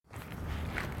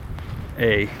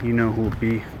Hey, you know who'll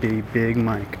be Big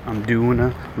Mike. I'm doing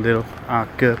a little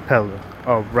acapella.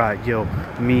 Alright, yo,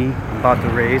 me, I'm about to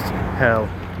raise hell.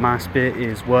 My spit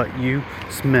is what you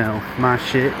smell. My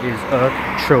shit is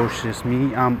atrocious.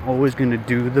 Me, I'm always gonna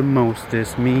do the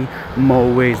mostest. Me, I'm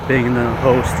always being the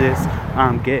hostess.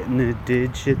 I'm getting the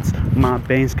digits. My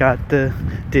bank's got the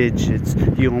digits.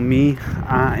 You know me,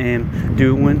 I am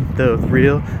doing the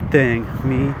real thing.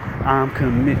 Me, I'm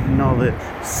committing all the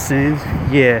sins.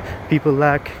 Yeah, people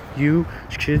like you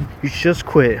just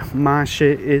quit. My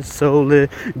shit is so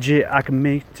legit. I can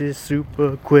make this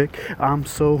super quick. I'm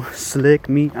so slick.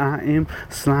 Me, I am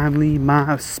slimely.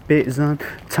 My spit is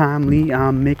untimely.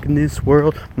 I'm making this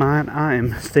world mine. I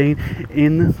am staying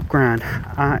in the grind.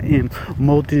 I am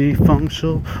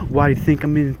multifunctional. Why do you think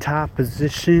I'm in top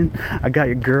position? I got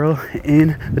your girl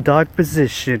in the dog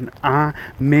position. I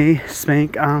may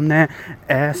spank on that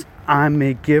ass. I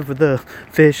may give her the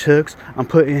fish hooks. I'm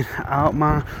putting out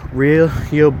my reel.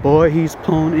 Your boy, he's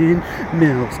pulling in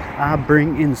mills. I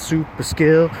bring in super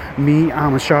skill. Me,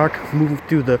 I'm a shark moving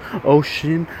through the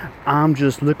ocean. I'm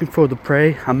just looking for the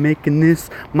prey. I'm making this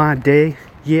my day.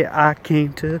 Yeah, I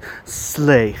came to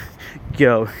slay.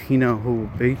 Yo, you know who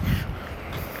will be.